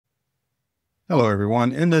Hello,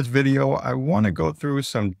 everyone. In this video, I want to go through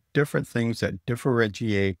some different things that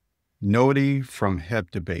differentiate Noteey from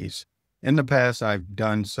Heptabase. In the past, I've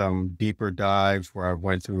done some deeper dives where I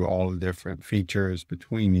went through all the different features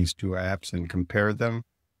between these two apps and compared them.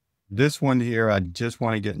 This one here, I just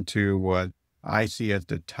want to get into what I see as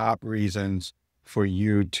the top reasons for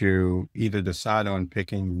you to either decide on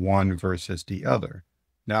picking one versus the other.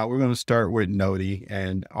 Now, we're going to start with Noteey,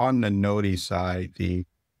 and on the Noteey side, the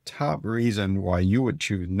top reason why you would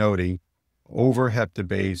choose Noteey over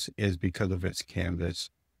Heptabase is because of its canvas.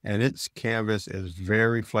 And its canvas is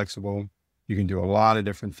very flexible. You can do a lot of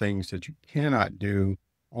different things that you cannot do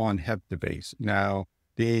on Heptabase. Now,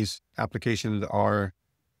 these applications are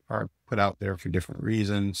put out there for different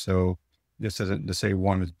reasons. So this isn't to say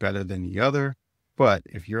one is better than the other, but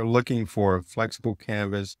if you're looking for a flexible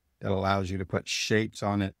canvas that allows you to put shapes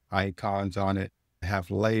on it, icons on it, have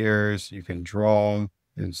layers, you can draw,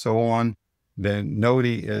 and so on, then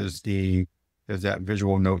Noteey is that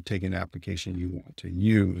visual note-taking application you want to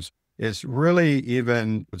use. It's really,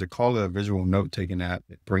 even to call it a visual note-taking app,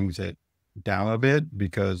 it brings it down a bit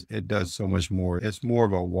because it does so much more. It's more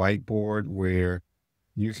of a whiteboard where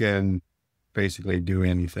you can basically do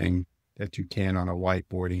anything that you can on a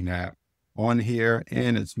whiteboarding app on here.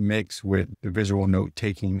 And it's mixed with the visual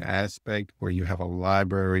note-taking aspect where you have a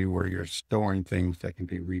library where you're storing things that can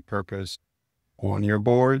be repurposed on your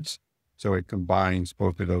boards. So it combines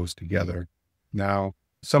both of those together. Now,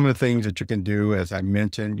 some of the things that you can do, as I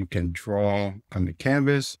mentioned, you can draw on the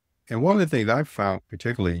canvas. And one of the things I've found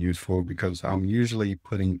particularly useful, because I'm usually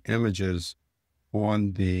putting images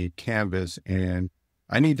on the canvas and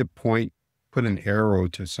I need to put an arrow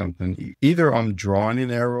to something. Either I'm drawing an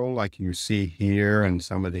arrow like you see here and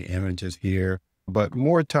some of the images here, but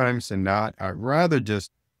more times than not, I'd rather just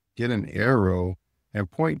get an arrow and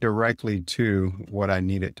point directly to what I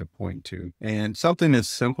need it to point to. And something as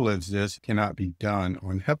simple as this cannot be done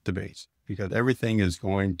on Heptabase because everything is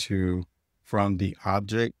going from the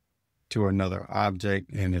object to another object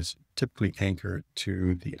and is typically anchored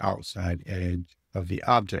to the outside edge of the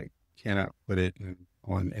object. Cannot put it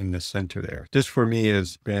in the center there. This for me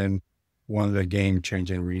has been one of the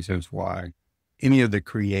game-changing reasons why any of the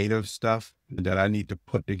creative stuff that I need to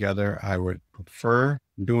put together, I would prefer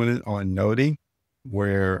doing it on Noteey,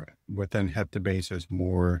 where within Heptabase is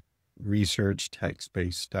more research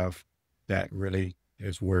text-based stuff that really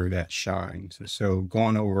is where that shines. So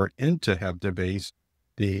going over into Heptabase,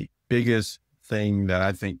 the biggest thing that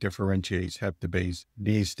I think differentiates Heptabase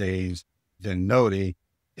these days than Noteey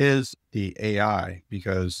is the AI,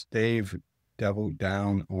 because they've doubled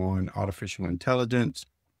down on artificial intelligence.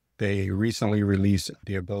 They recently released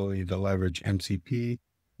the ability to leverage MCP.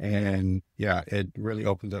 And yeah, it really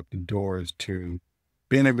opens up the doors to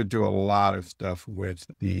being able to do a lot of stuff with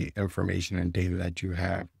the information and data that you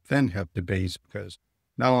have within Heptabase, because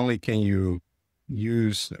not only can you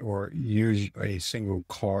use a single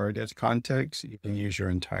card as context, you can use your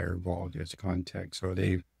entire vault as context. So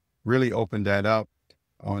they've really opened that up.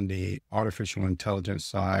 On the artificial intelligence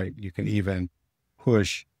side, you can even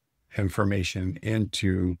push information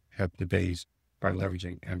into Heptabase by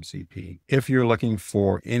leveraging MCP. If you're looking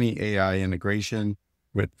for any AI integration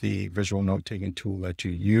with the visual note-taking tool that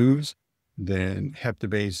you use, then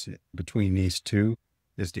Heptabase between these two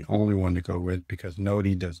is the only one to go with because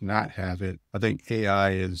Noteey does not have it. I think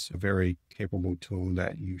AI is a very capable tool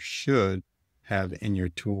that you should have in your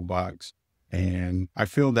toolbox. And I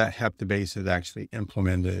feel that Heptabase has actually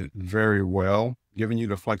implemented it very well, giving you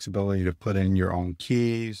the flexibility to put in your own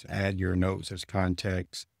keys, add your notes as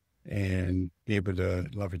context, and be able to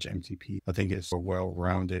leverage MCP. I think it's a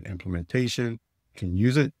well-rounded implementation. You can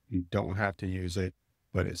use it. You don't have to use it,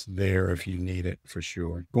 but it's there if you need it for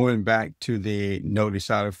sure. Going back to the Noteey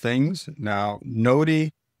side of things. Now,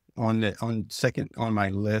 Noteey on second on my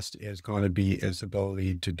list is going to be its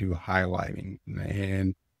ability to do highlighting.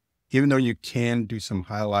 And even though you can do some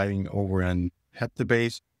highlighting over in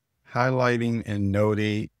Heptabase, highlighting in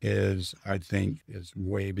Noteey I think, is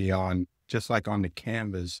way beyond, just like on the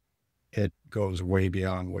canvas, it goes way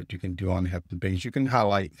beyond what you can do on Heptabase. You can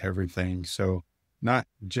highlight everything. So not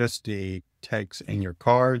just the text in your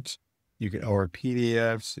cards, or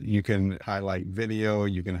PDFs, you can highlight video,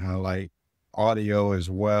 you can highlight audio as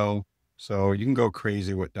well. So you can go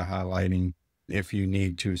crazy with the highlighting if you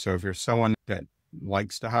need to. So if you're someone that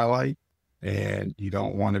likes to highlight and you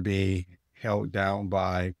don't want to be held down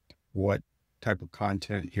by what type of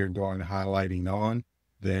content you're doing highlighting on,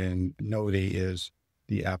 then Noteey is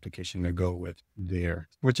the application to go with there.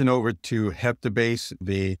 Switching over to Heptabase,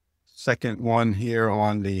 the second one here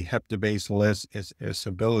on the Heptabase list is its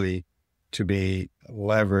ability to be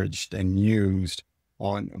leveraged and used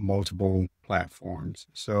on multiple platforms.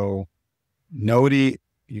 So Noteey,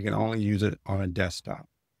 you can only use it on a desktop.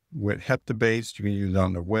 With Heptabase, you can use it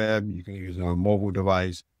on the web, you can use it on a mobile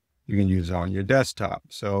device, you can use it on your desktop.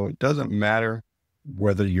 So it doesn't matter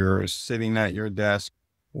whether you're sitting at your desk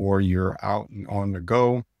or you're out and on the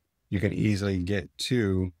go, you can easily get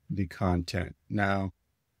to the content. Now,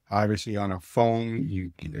 obviously on a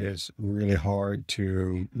phone, it's really hard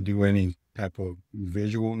to do any type of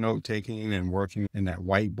visual note taking and working in that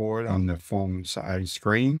whiteboard on the phone size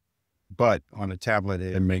screen. But on a tablet,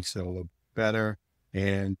 it makes it a little better.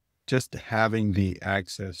 And just having the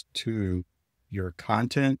access to your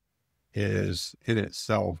content is in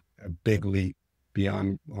itself a big leap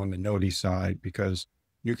beyond on the Noteey side, because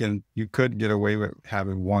you could get away with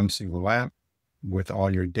having one single app with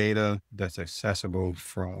all your data that's accessible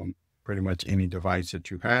from pretty much any device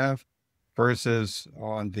that you have, versus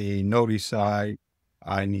on the Noteey side,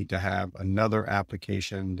 I need to have another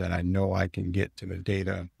application that I know I can get to the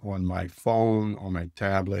data on my phone, on my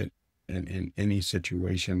tablet, and in any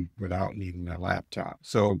situation without needing a laptop.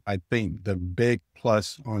 So I think the big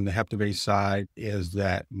plus on the Heptabase side is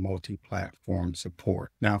that multi-platform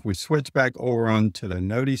support. Now, if we switch back over onto the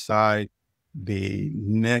Noteey side, the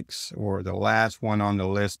next or the last one on the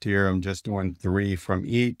list here, I'm just doing 3 from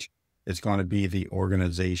each, is going to be the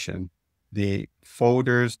organization. The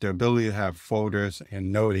folders, the ability to have folders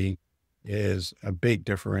in Noteey is a big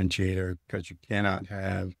differentiator, because you cannot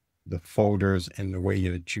have the folders in the way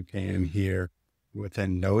that you can here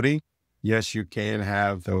within Noteey. Yes, you can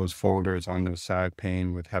have those folders on the side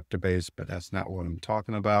pane with Heptabase, but that's not what I'm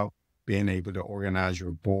talking about. Being able to organize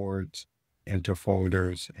your boards into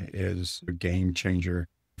folders is a game changer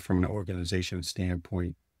from an organization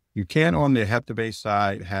standpoint. You can, on the Heptabase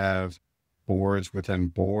side, have boards within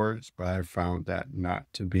boards, but I found that not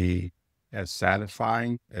to be as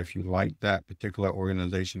satisfying. If you like that particular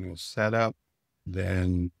organizational setup,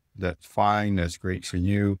 then that's fine. That's great for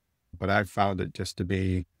you. But I found it just to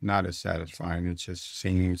be not as satisfying. It just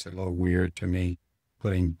seems a little weird to me,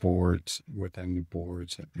 putting boards within the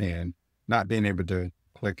boards and not being able to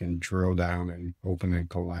click and drill down and open and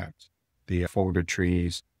collapse the folder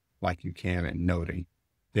trees like you can in Noteey.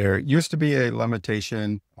 There used to be a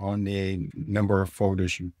limitation on the number of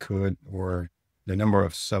folders you could, or the number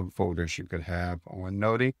of subfolders you could have on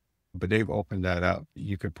Noteey, but they've opened that up.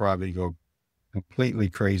 You could probably go completely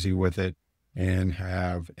crazy with it and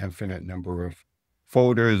have infinite number of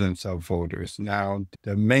folders and subfolders. Now,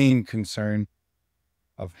 the main concern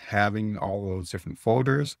of having all those different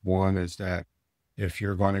folders, one is that if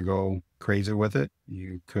you're going to go crazy with it,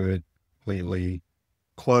 you could completely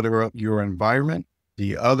clutter up your environment.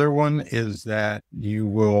 The other one is that you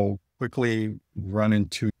will quickly run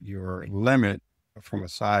into your limit from a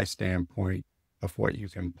size standpoint of what you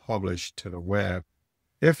can publish to the web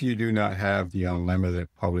if you do not have the unlimited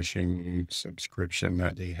publishing subscription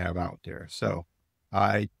that they have out there. So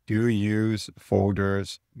I do use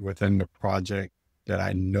folders within the project that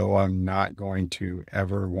I know I'm not going to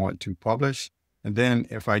ever want to publish. And then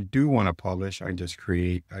if I do want to publish, I just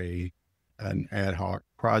create an ad hoc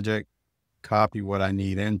project, copy what I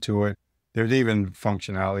need into it. There's even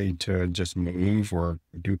functionality to just move or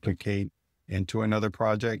duplicate into another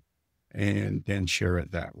project and then share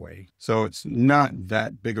it that way. So it's not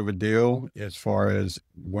that big of a deal as far as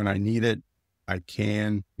when I need it. I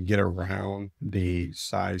can get around the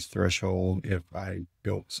size threshold if I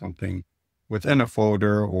built something within a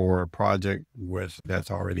folder or a project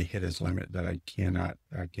that's already hit its limit that I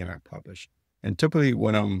cannot publish. And typically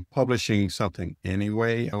when I'm publishing something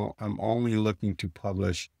anyway, I'm only looking to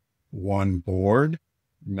publish one board,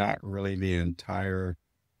 not really the entire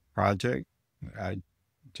project.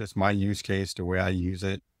 Just my use case, the way I use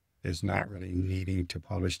it, is not really needing to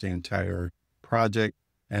publish the entire project.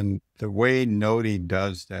 And the way Noteey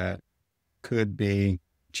does that could be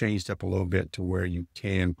changed up a little bit to where you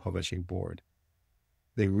can publish a board.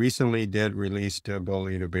 They recently did release the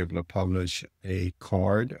ability to be able to publish a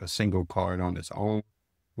single card on its own,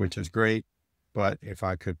 which is great. But if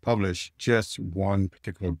I could publish just one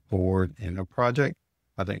particular board in a project,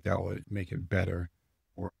 I think that would make it better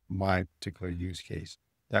for my particular use case.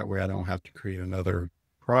 That way I don't have to create another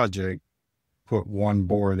project, put one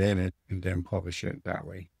board in it, and then publish it that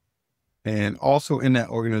way. And also in that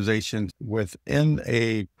organization, within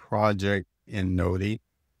a project in Noteey,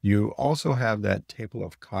 you also have that table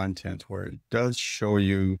of contents where it does show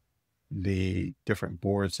you the different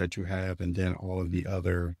boards that you have, and then all of the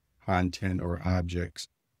other content or objects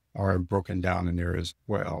are broken down in there as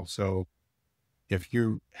well. So if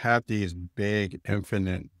you have these big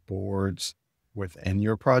infinite boards within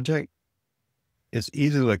your project, it's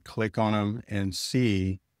easy to click on them and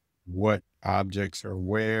see what objects are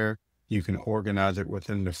where. You can organize it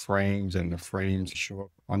within the frames, and the frames show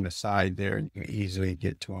up on the side there, and you can easily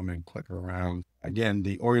get to them and click around. Again,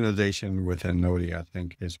 the organization within Noteey, I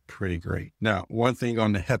think, is pretty great. Now, one thing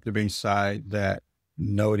on the Heptabase side that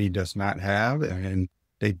Noteey does not have, and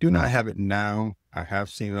they do not have it now. I have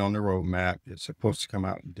seen it on the roadmap. It's supposed to come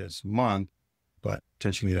out this month, but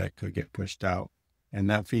potentially that could get pushed out. And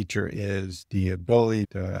that feature is the ability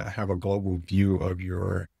to have a global view of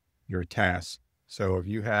your tasks. So if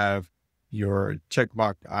you have your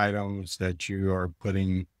checkbox items that you are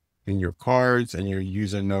putting in your cards and you're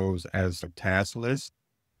using those as a task list,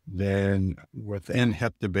 then within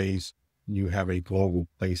Heptabase, you have a global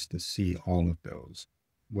place to see all of those.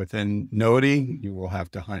 Within Noteey, you will have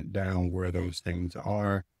to hunt down where those things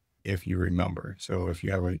are if you remember. So if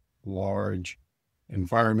you have a large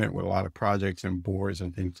environment with a lot of projects and boards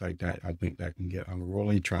and things like that, I think that can get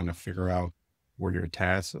unruly trying to figure out where your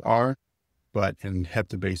tasks are. But in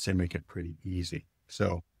Heptabase, they make it pretty easy.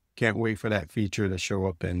 So can't wait for that feature to show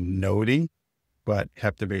up in Noteey, but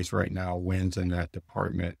Heptabase right now wins in that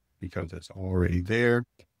department because it's already there.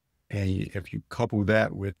 And if you couple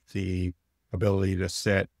that with the ability to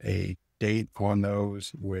set a date on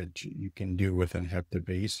those, which you can do within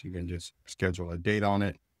Heptabase, you can just schedule a date on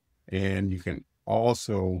it. And you can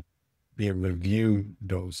also be able to view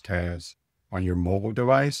those tasks on your mobile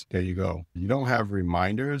device. There you go. You don't have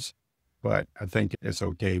reminders, but I think it's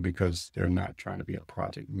okay because they're not trying to be a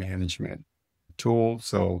project management tool.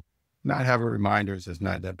 So not having reminders is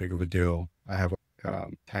not that big of a deal. I have a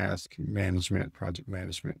task management, project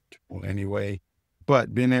management tool anyway,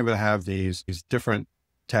 but being able to have these different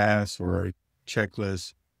tasks or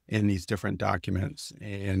checklists in these different documents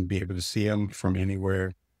and be able to see them from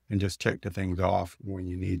anywhere and just check the things off when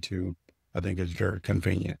you need to, I think is very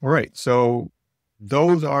convenient. All right. So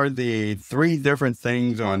those are the 3 different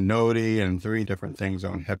things on Noteey and 3 different things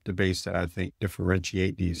on Heptabase that I think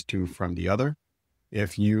differentiate these 2 from the other.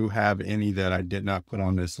 If you have any that I did not put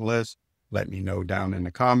on this list, let me know down in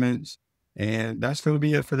the comments. And that's going to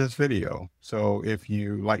be it for this video. So if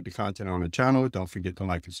you like the content on the channel, don't forget to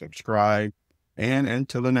like and subscribe. And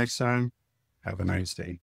until the next time, have a nice day.